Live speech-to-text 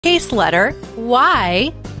uppercase letter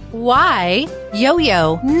Y. Y.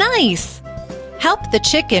 Yo-yo. Nice! Help the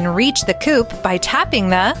chicken reach the coop by tapping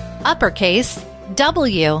the uppercase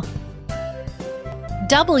W.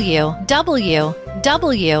 W. W.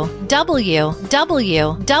 W. W.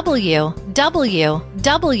 W. W. W.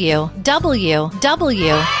 W. W.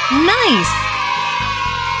 W. Nice!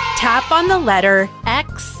 Tap on the letter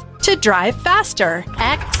X to drive faster.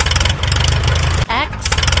 X. X.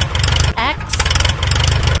 X.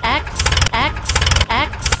 X. X.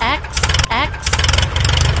 X. X. X.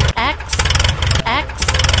 X. X.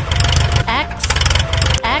 X.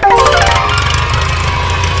 X.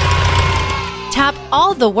 Tap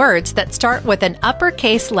all the words that start with an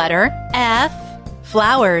uppercase letter F.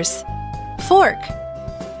 Flowers. Fork.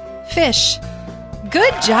 Fish.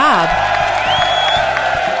 Good job!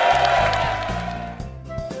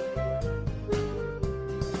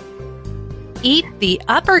 Eat the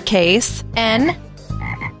uppercase N.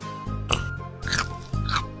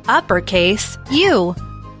 Uppercase U.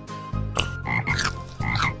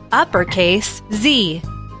 Uppercase Z.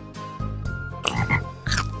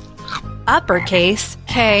 Uppercase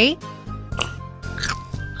K.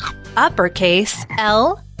 Uppercase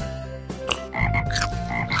L.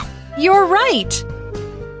 You're right!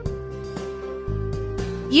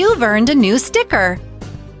 You've earned a new sticker.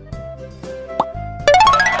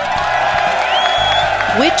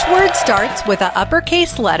 Which word starts with an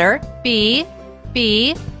uppercase letter B?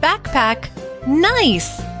 B. Backpack.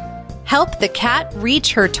 Nice! Help the cat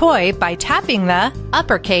reach her toy by tapping the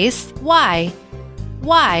uppercase Y.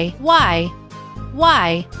 Y. Y.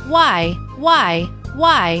 Y. Y. Y.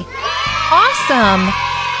 Y. Awesome!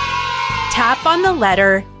 Tap on the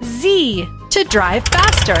letter Z to drive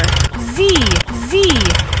faster. Z. Z.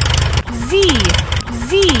 Z.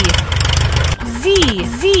 Z. Z.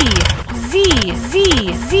 Z. Z.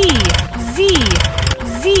 Z. Z. Z.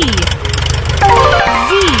 Z.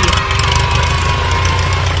 Z.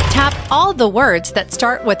 Tap all the words that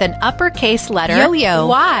start with an uppercase letter Yo-yo.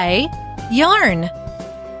 Y. Yarn.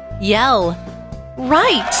 Yell.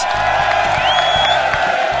 Right!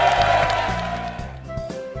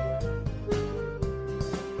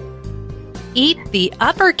 Eat the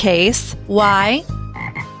uppercase Y.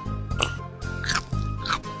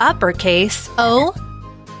 Uppercase O.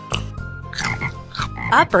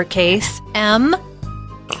 Uppercase M.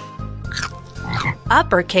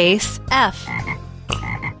 Uppercase F.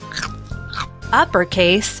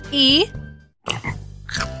 Uppercase E.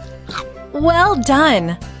 Well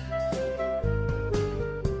done!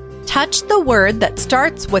 Touch the word that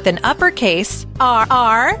starts with an uppercase R.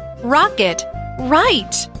 R. Rocket.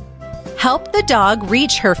 Right! Help the dog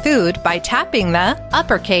reach her food by tapping the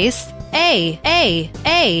uppercase A. A.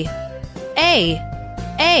 A. A.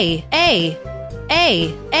 A. A.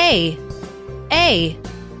 A. A. A.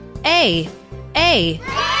 A. A.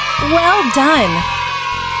 Well done!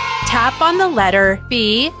 Tap on the letter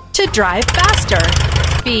B to drive faster.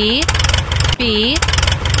 B. B.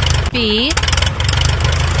 B.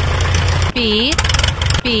 B.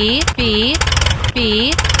 B. B.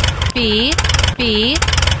 B. B. B.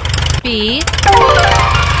 B.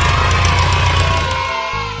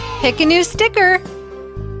 Pick a new sticker.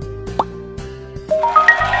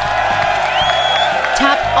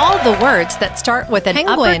 Tap all the words that start with an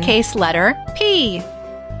uppercase letter P.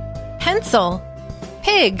 Pencil.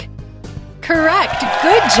 Pig. Correct.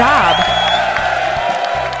 Good job.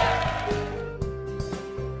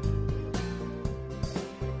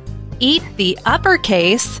 Eat the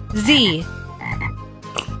uppercase Z.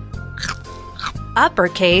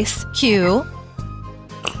 Uppercase Q.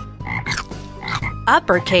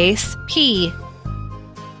 Uppercase P.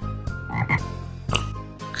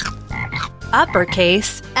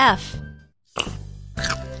 Uppercase F.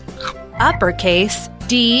 Uppercase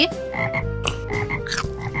D.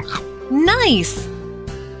 Nice!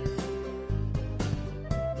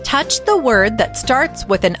 Touch the word that starts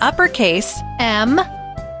with an uppercase M.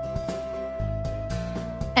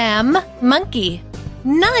 M. Monkey.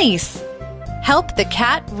 Nice! Help the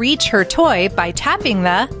cat reach her toy by tapping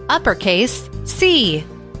the uppercase C.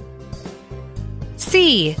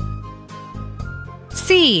 C.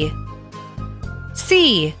 C.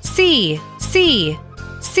 C. C. C.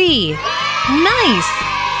 C. Nice!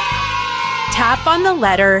 Tap on the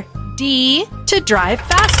letter D to drive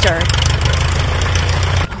faster.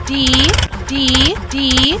 D. D.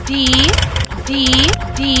 D. D. D.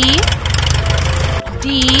 D.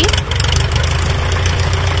 D.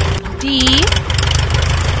 D.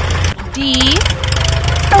 D.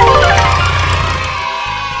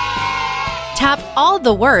 Tap all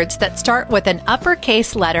the words that start with an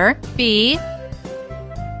uppercase letter B.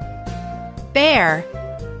 Bear.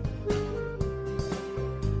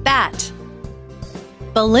 Bat.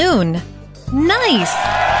 Balloon. Nice!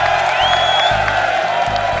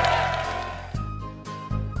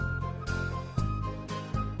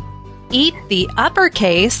 Eat the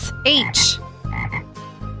uppercase H.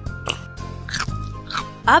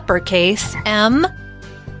 Uppercase M.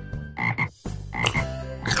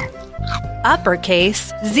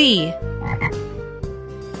 Uppercase Z.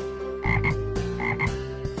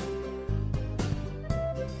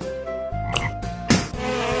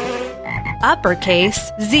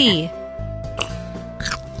 Uppercase Z.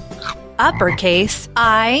 Uppercase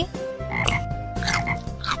I.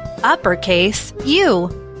 Uppercase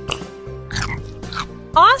U.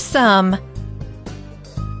 Awesome!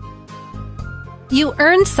 You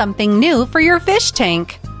earned something new for your fish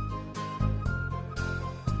tank.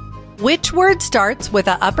 Which word starts with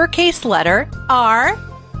an uppercase letter R?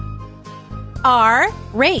 R.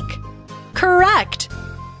 Rake. Correct!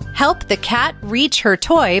 Help the cat reach her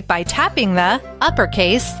toy by tapping the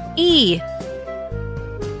uppercase E.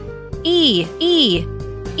 E, E,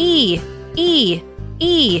 E, E,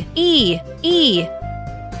 E, E, E,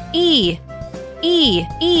 E, E,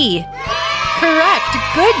 E. Correct!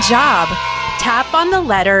 Good job! Tap on the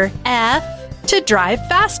letter F to drive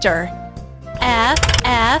faster. F,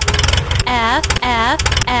 F, F, F,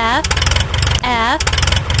 F, F,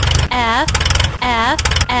 F, F,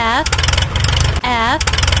 F, F,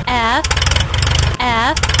 F,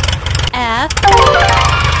 F, F.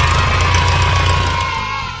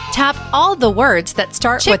 Tap all the words that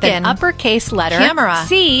start with an uppercase letter. Camera.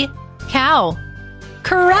 C. Cow.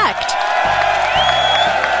 Correct.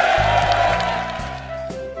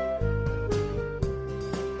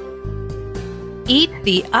 Eat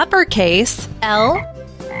the uppercase L.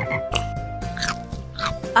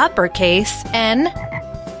 Uppercase N.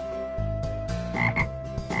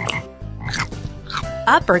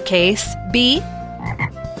 Uppercase B.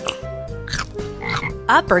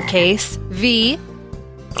 Uppercase V.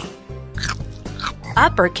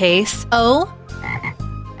 Uppercase O.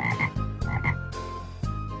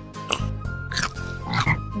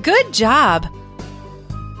 Good job!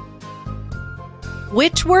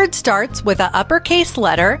 Which word starts with an uppercase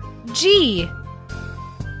letter G?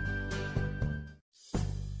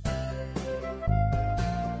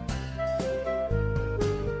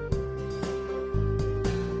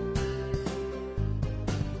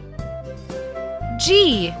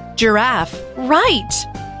 G. Giraffe. Right!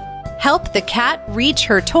 Help the cat reach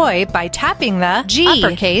her toy by tapping the G.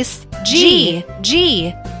 Uppercase G.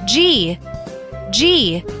 G. G.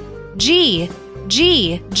 G. G.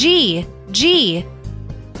 G. G. G.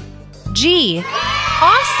 G.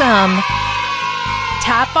 Awesome!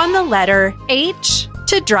 Tap on the letter H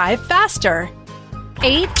to drive faster.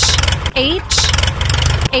 H. H.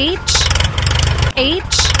 H. H.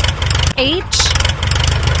 H.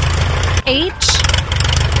 H.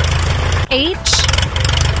 H.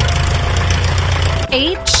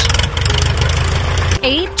 H.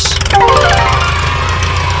 H.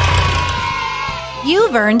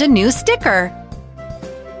 You've earned a new sticker.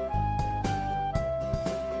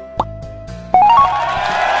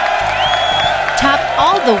 Tap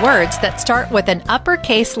all the words that start with an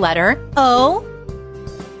uppercase letter O.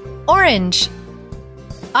 Orange.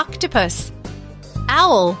 Octopus.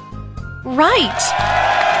 Owl.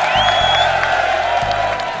 Right!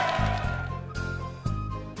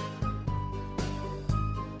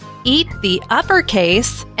 Eat the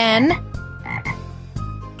uppercase N.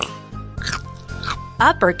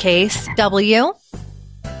 Uppercase W.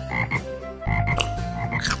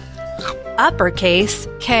 Uppercase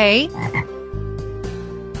K.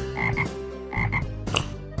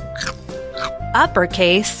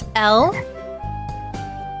 Uppercase L.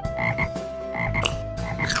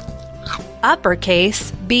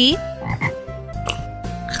 Uppercase B.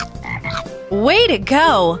 Way to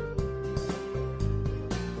go!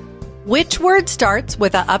 Which word starts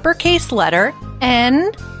with an uppercase letter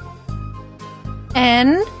N?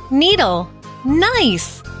 N. Needle.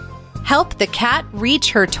 Nice! Help the cat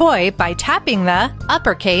reach her toy by tapping the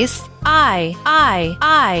uppercase I.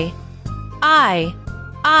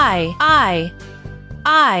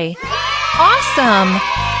 Awesome!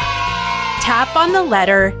 Tap on the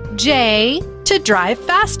letter J to drive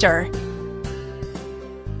faster.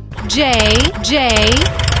 J. J.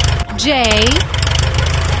 J.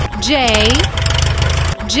 J.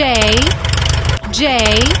 J.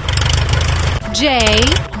 J. J.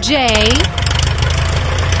 J.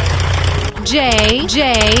 J.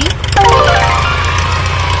 J.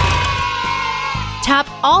 Tap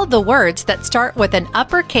all the words that start with an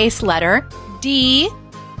uppercase letter D.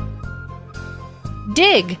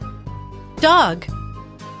 Dig. Dog.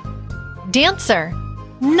 Dancer.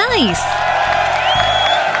 Nice!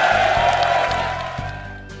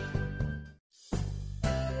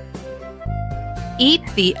 Eat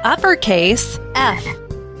the uppercase F,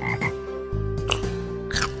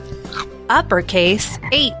 uppercase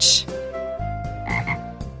H,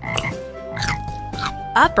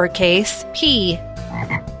 uppercase P,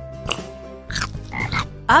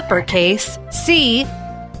 uppercase C,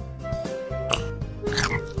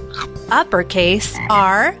 uppercase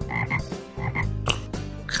R.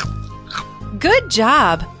 Good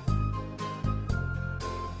job!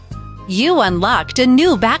 You unlocked a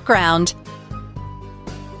new background.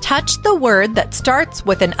 Touch the word that starts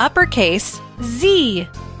with an uppercase Z.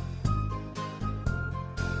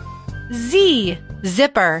 Z.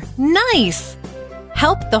 Zipper. Nice!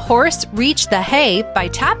 Help the horse reach the hay by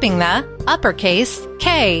tapping the uppercase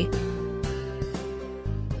K.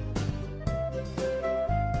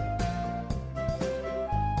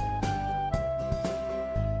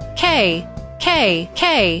 K. K.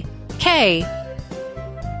 K. K.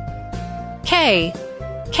 K.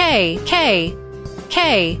 K. K.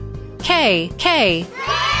 K, K, K.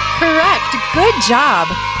 Correct! Good job!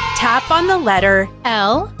 Tap on the letter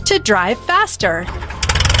L to drive faster.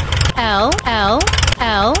 L, L,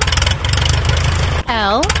 L,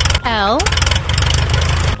 L, L,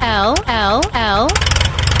 L, L, L,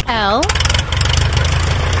 L,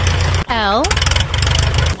 L,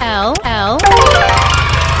 L, L.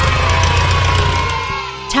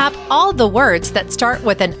 Tap all the words that start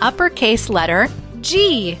with an uppercase letter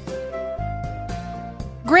G.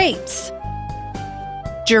 Grapes,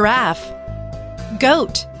 giraffe,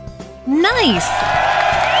 goat. Nice!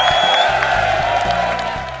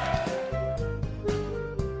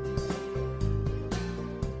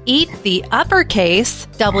 Eat the uppercase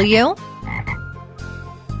W,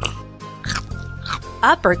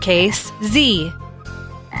 uppercase Z,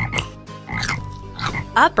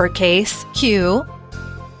 uppercase Q,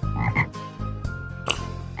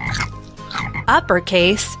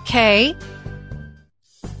 uppercase K,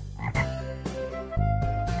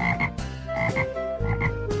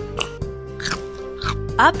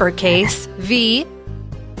 uppercase V.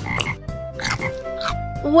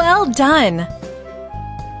 Well done!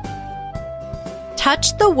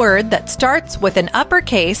 Touch the word that starts with an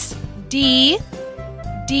uppercase D.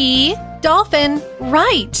 D. Dolphin.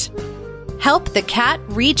 Right! Help the cat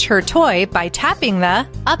reach her toy by tapping the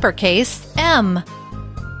uppercase M.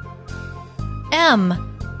 M.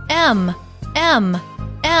 M. M.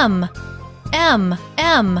 M. M.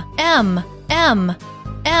 M. M. M.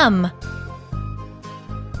 M.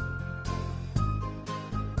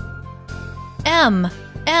 M,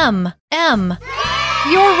 M, M.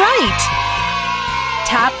 You're right!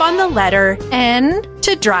 Tap on the letter N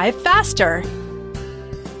to drive faster.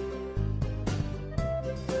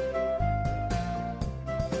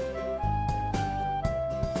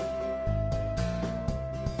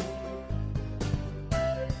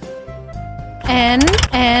 N,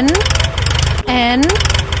 N, N,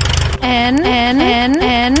 N, N, N,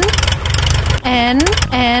 N, N,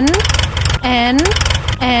 N, N,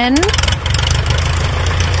 N,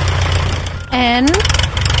 N.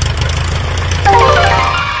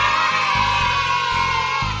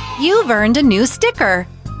 You've earned a new sticker.